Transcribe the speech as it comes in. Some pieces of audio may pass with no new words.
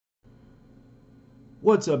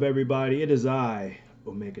What's up, everybody? It is I,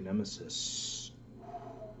 Omega Nemesis.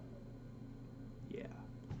 Yeah,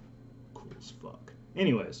 cool as fuck.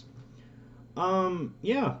 Anyways,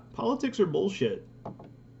 yeah, politics are bullshit.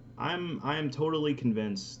 I am totally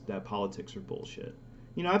convinced that politics are bullshit.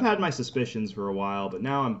 You know, I've had my suspicions for a while, but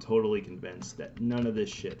now I'm totally convinced that none of this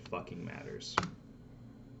shit fucking matters.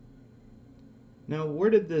 Now, where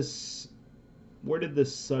did this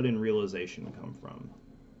sudden realization come from?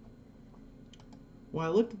 Well, I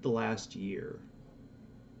looked at the last year,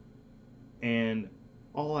 and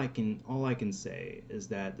all I can say is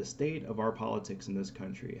that the state of our politics in this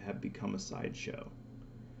country have become a sideshow.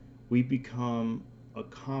 We've become a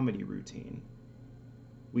comedy routine.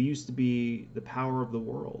 We used to be the power of the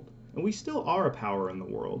world, and we still are a power in the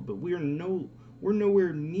world, but we're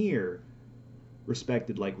nowhere near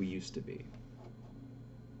respected like we used to be.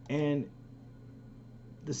 And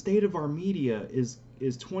the state of our media is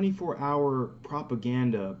 24-hour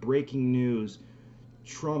propaganda, breaking news.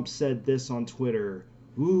 Trump said this on Twitter.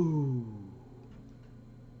 Ooh.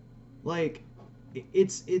 Like,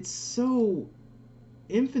 it's so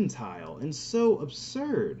infantile and so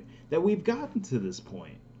absurd that we've gotten to this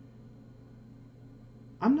point.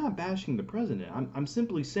 I'm not bashing the president. I'm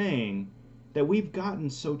simply saying that we've gotten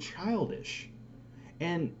so childish.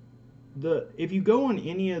 And if you go on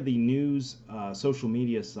any of the news social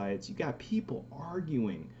media sites, you got people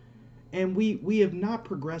arguing, and we have not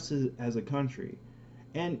progressed as a country.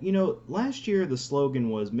 And you know, last year the slogan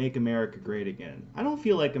was "Make America Great Again." I don't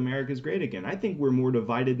feel like America's great again. I think we're more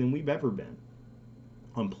divided than we've ever been,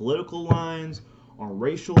 on political lines, on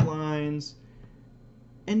racial lines,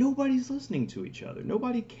 and nobody's listening to each other.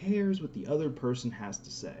 Nobody cares what the other person has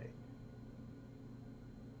to say.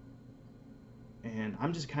 And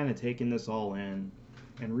I'm just kind of taking this all in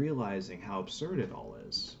and realizing how absurd it all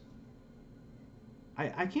is.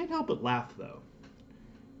 I can't help but laugh though,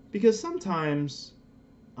 because sometimes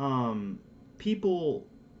people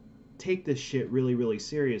take this shit really, really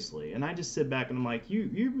seriously, and I just sit back and I'm like,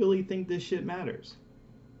 you really think this shit matters?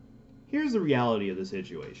 Here's the reality of the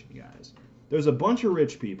situation, guys. There's a bunch of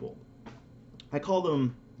rich people. I call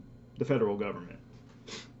them the federal government.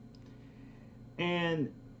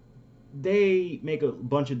 And they make a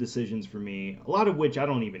bunch of decisions for me, a lot of which I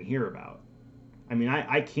don't even hear about. I mean,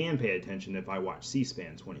 I can pay attention if I watch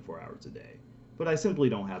C-SPAN 24 hours a day, but I simply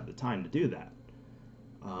don't have the time to do that.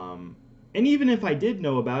 And even if I did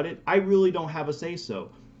know about it, I really don't have a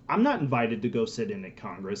say-so. I'm not invited to go sit in at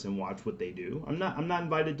Congress and watch what they do. I'm not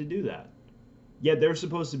invited to do that. Yet they're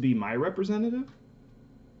supposed to be my representative?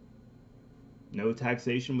 No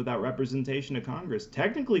taxation without representation of Congress.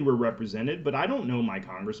 Technically, we're represented, but I don't know my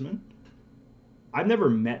congressman. I've never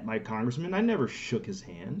met my congressman. I never shook his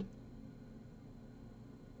hand.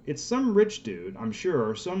 It's some rich dude, I'm sure,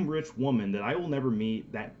 or some rich woman that I will never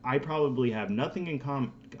meet, that I probably have nothing in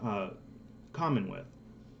common with,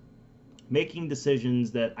 making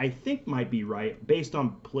decisions that I think might be right based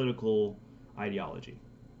on political ideology.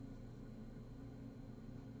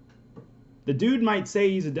 The dude might say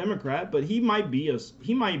he's a Democrat, but he might be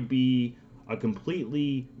a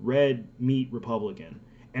completely red meat Republican,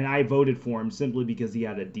 and I voted for him simply because he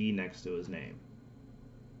had a D next to his name.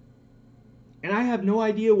 And I have no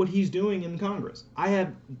idea what he's doing in Congress. I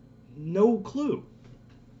have no clue.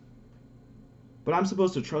 But I'm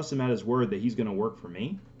supposed to trust him at his word that he's going to work for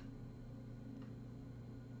me?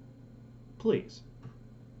 Please.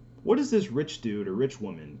 What is this rich dude or rich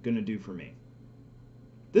woman going to do for me?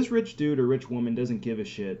 This rich dude or rich woman doesn't give a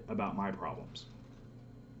shit about my problems.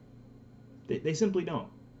 They simply don't.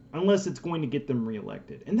 Unless it's going to get them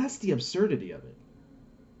reelected. And that's the absurdity of it.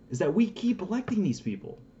 Is that we keep electing these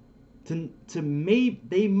people.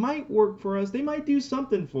 They might work for us. They might do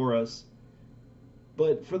something for us.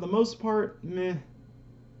 But for the most part, meh.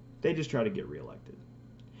 They just try to get reelected.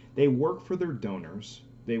 They work for their donors.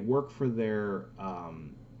 They work for their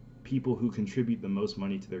people who contribute the most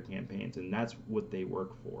money to their campaigns, and that's what they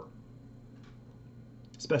work for.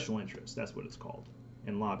 Special interests, that's what it's called,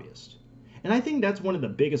 and lobbyists. And I think that's one of the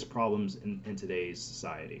biggest problems in today's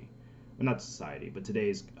society. Well, not society, but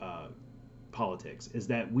today's politics, is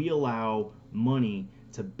that we allow money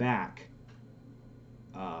to back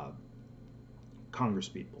Congress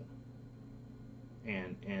people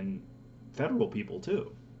and federal people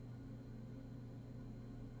too.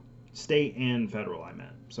 State and federal, I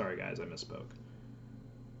meant. Sorry, guys, I misspoke.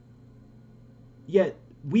 Yet,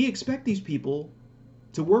 we expect these people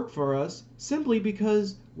to work for us simply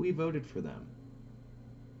because we voted for them.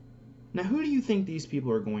 Now, who do you think these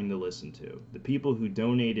people are going to listen to? The people who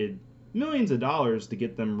donated millions of dollars to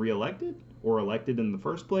get them reelected or elected in the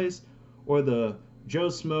first place, or the Joe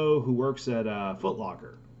Smo who works at Foot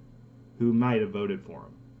Locker who might have voted for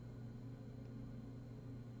him.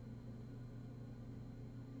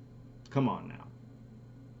 Come on now.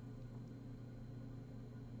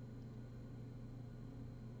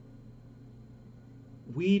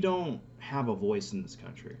 We don't have a voice in this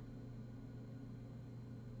country.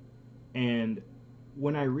 And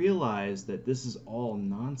when I realize that this is all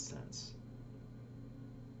nonsense,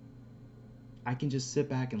 I can just sit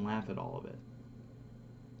back and laugh at all of it.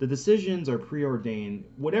 The decisions are preordained.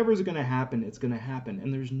 Whatever's going to happen, it's going to happen.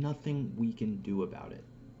 And there's nothing we can do about it.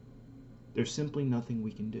 There's simply nothing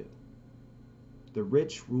we can do. The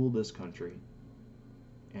rich rule this country,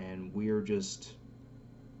 and we're just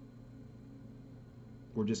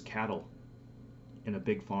cattle in a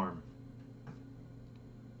big farm.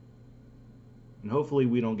 And hopefully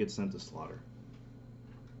we don't get sent to slaughter.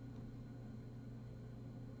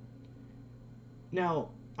 Now,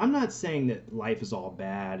 I'm not saying that life is all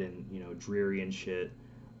bad and, dreary and shit,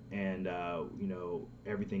 and,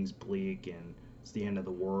 everything's bleak and it's the end of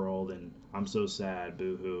the world and I'm so sad,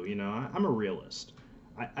 boo hoo. I'm a realist.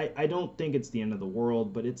 I don't think it's the end of the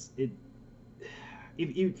world, but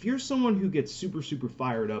if you're someone who gets super, super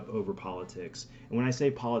fired up over politics, and when I say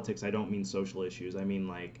politics, I don't mean social issues, I mean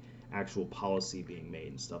like actual policy being made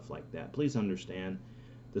and stuff like that, please understand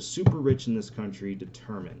the super rich in this country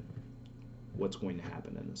determine what's going to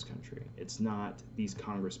happen in this country. It's not these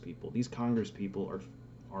Congress people. These Congress people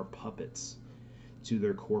are puppets to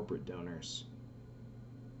their corporate donors.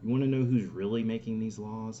 You want to know who's really making these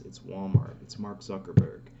laws? It's Walmart. It's Mark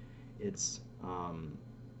Zuckerberg. It's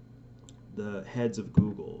the heads of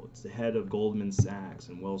Google. It's the head of Goldman Sachs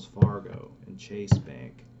and Wells Fargo and Chase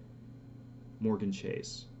Bank, Morgan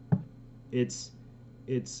Chase. It's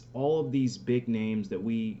all of these big names that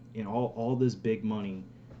all this big money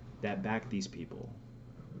that back these people.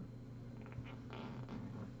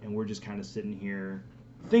 And we're just kind of sitting here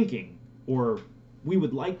thinking, or we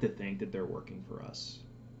would like to think that they're working for us,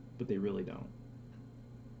 but they really don't.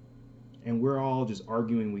 And we're all just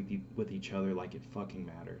arguing with each other like it fucking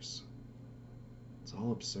matters. It's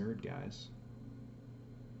all absurd, guys.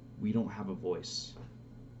 We don't have a voice.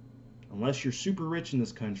 Unless you're super rich in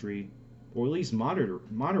this country, or at least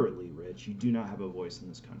moderately rich, you do not have a voice in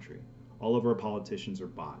this country. All of our politicians are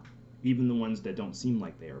bought, even the ones that don't seem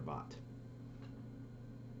like they are bought.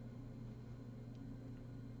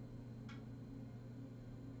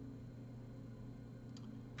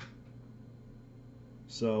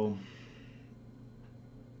 So,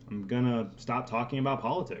 I'm gonna stop talking about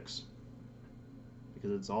politics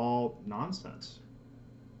because it's all nonsense.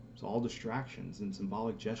 It's all distractions and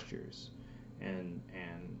symbolic gestures and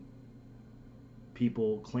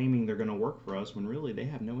people claiming they're going to work for us when really they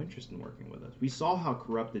have no interest in working with us. We saw how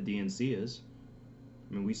corrupt the DNC is.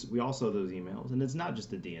 I mean, we all saw those emails, and it's not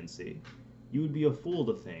just the DNC. You would be a fool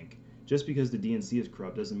to think just because the DNC is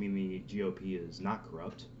corrupt doesn't mean the GOP is not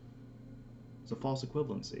corrupt. It's a false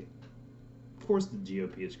equivalency. Of course the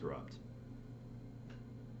GOP is corrupt.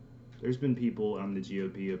 There's been people on the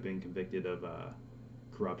GOP who have been convicted of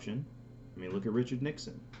corruption. I mean, look at Richard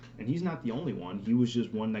Nixon. And he's not the only one. He was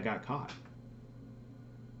just one that got caught.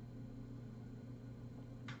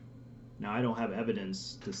 Now, I don't have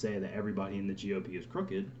evidence to say that everybody in the GOP is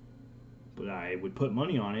crooked, but I would put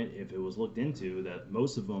money on it if it was looked into that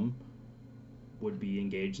most of them would be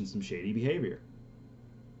engaged in some shady behavior.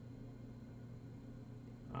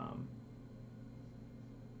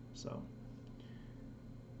 So,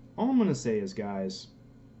 all I'm going to say is, guys,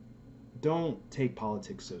 don't take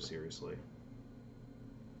politics so seriously.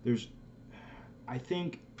 I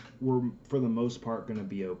think we're, for the most part, going to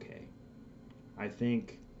be okay. I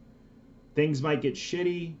think things might get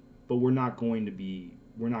shitty, but we're not going to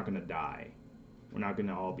die. We're not going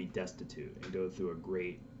to all be destitute and go through a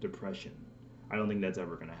great depression. I don't think that's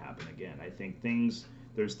ever going to happen again. I think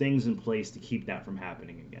there's things in place to keep that from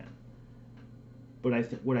happening again.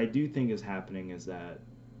 But what I do think is happening is that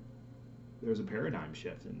there's a paradigm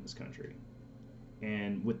shift in this country.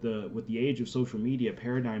 And with the age of social media,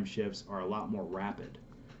 paradigm shifts are a lot more rapid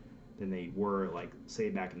than they were, like,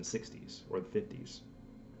 say, back in the 60s or the 50s.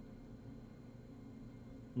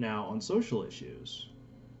 Now, on social issues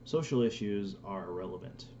are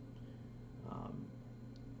irrelevant.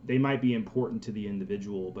 They might be important to the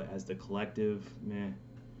individual, but as the collective, meh.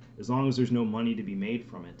 As long as there's no money to be made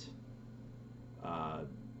from it,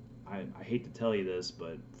 I hate to tell you this,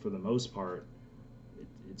 but for the most part,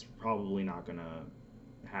 it's probably not going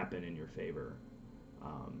to happen in your favor.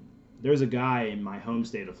 There's a guy in my home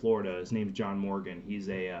state of Florida. His name's John Morgan. He's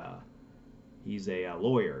a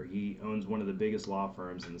lawyer. He owns one of the biggest law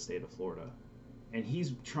firms in the state of Florida, and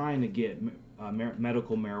he's trying to get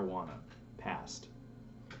medical marijuana passed.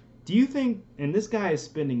 Do you think, and this guy is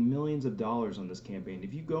spending millions of dollars on this campaign,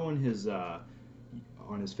 if you go on his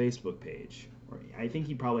Facebook page, or I think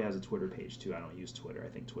he probably has a Twitter page too. I don't use Twitter. I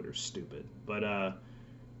think Twitter's stupid. But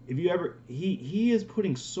if you ever, he is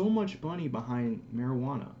putting so much money behind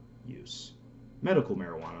marijuana use, medical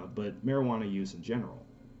marijuana, but marijuana use in general.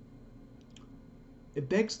 It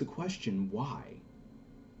begs the question, why?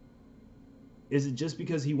 Is it just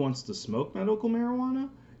because he wants to smoke medical marijuana?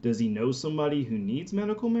 Does he know somebody who needs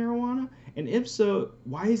medical marijuana? And if so,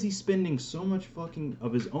 why is he spending so much fucking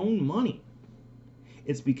of his own money?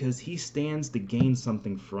 It's because he stands to gain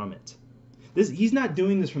something from it. He's not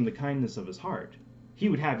doing this from the kindness of his heart. He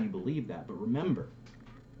would have you believe that, but remember,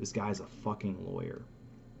 this guy's a fucking lawyer.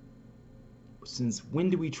 Since when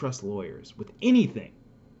do we trust lawyers with anything?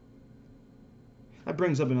 That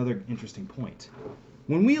brings up another interesting point.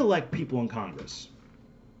 When we elect people in Congress,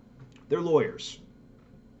 they're lawyers,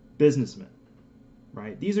 businessmen,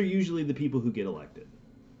 right? These are usually the people who get elected.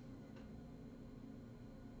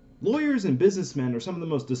 Lawyers and businessmen are some of the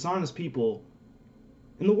most dishonest people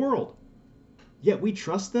in the world. Yet we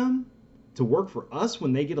trust them to work for us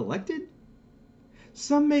when they get elected?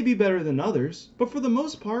 Some may be better than others, but for the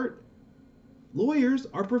most part, lawyers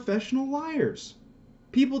are professional liars.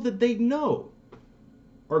 People that they know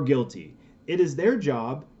are guilty. It is their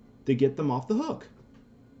job to get them off the hook.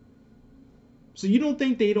 So you don't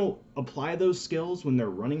think they don't apply those skills when they're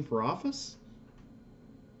running for office?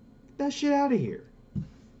 Get that shit out of here.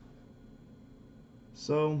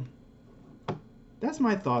 So that's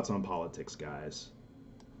my thoughts on politics, guys.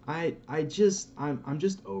 I'm just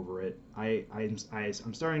over it. I'm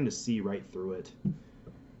starting to see right through it,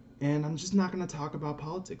 and I'm just not going to talk about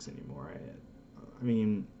politics anymore. I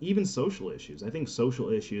mean, even social issues. I think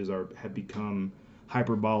social issues have become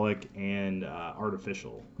hyperbolic and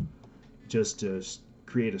artificial, just to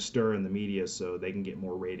create a stir in the media so they can get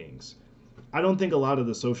more ratings. I don't think a lot of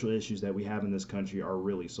the social issues that we have in this country are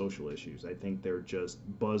really social issues. I think they're just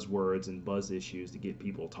buzzwords and buzz issues to get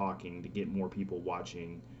people talking, to get more people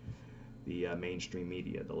watching the mainstream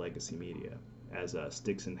media, the legacy media, as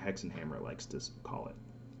Sticks and Hexenhammer likes to call it.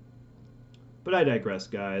 But I digress,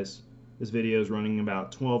 guys. This video is running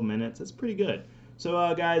about 12 minutes. That's pretty good.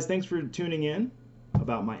 So, guys, thanks for tuning in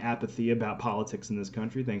about my apathy about politics in this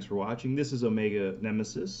country. Thanks for watching. This is Omega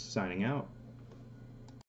Nemesis signing out.